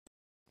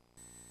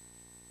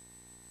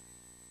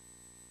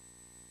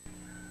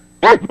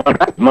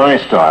My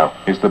style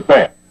is the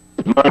best.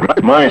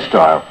 My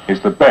style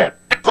is the best.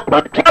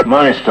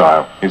 My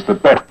style is the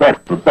best.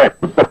 The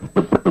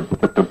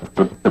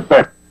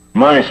best.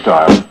 My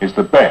style is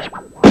the best.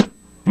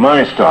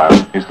 My style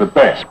is the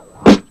best.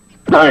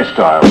 My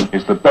style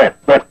is the best.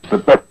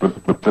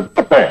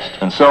 The best.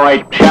 And so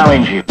I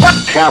challenge you.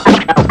 Challenge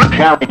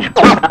you.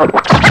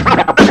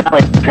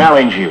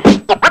 Challenge you.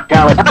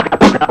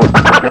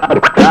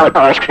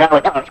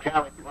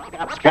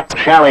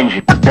 Challenge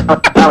you.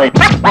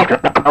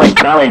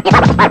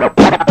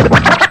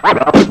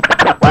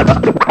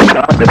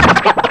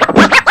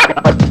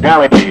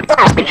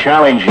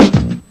 Challenge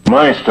you.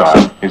 My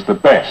style is the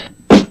best.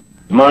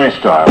 My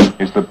style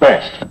is the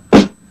best.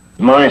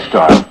 My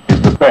style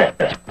is the best.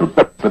 The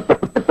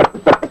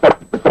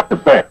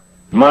best.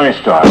 My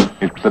style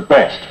is the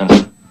best.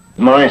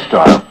 My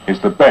style is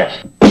the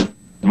best.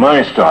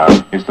 My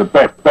style is the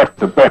best.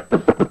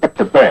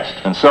 The best.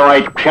 And so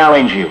I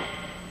challenge you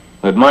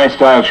that my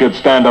style should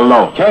stand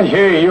alone. Can't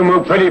hear you. You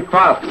move pretty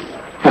fast.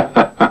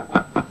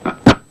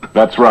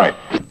 That's right.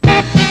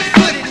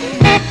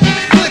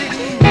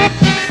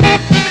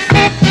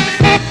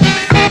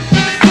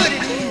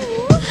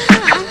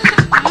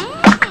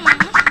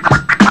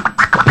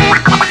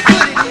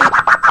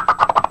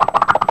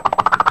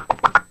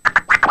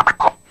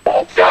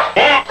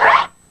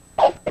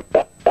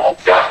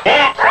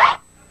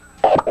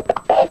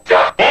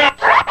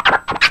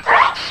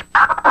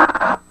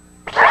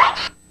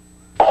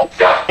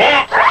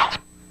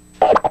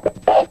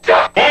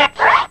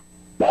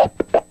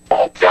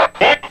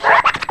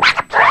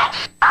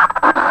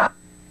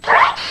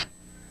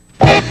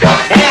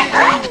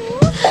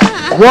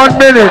 One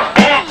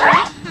minute.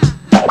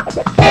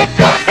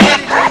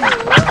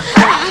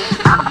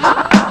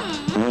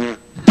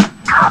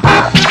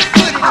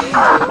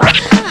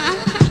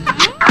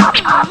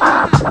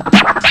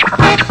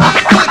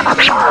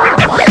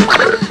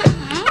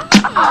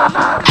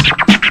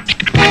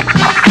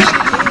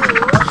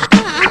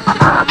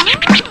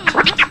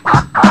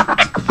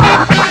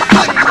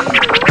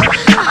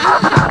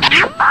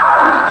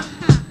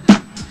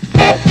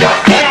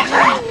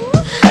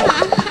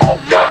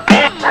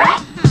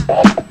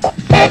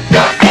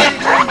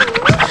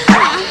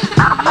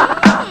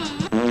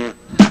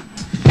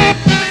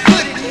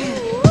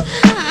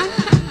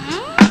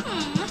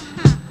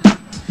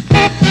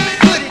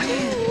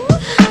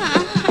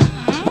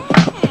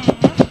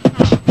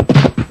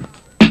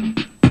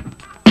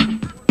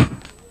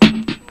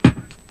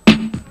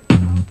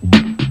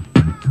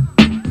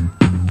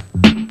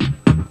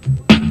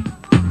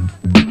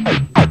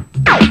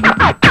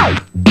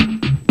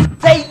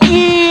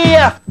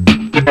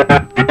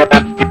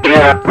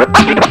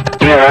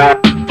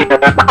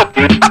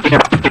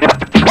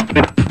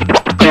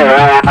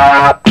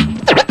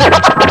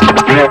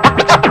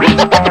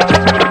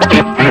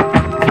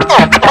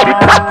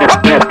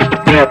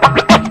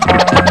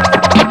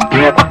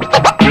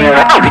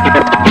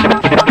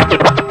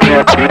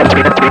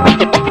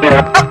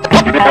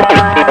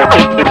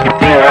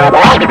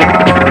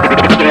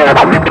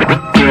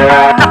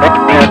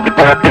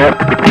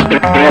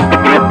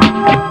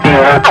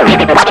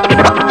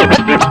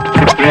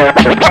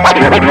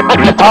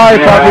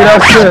 Alright, Bobby,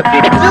 that's it.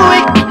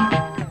 Do it.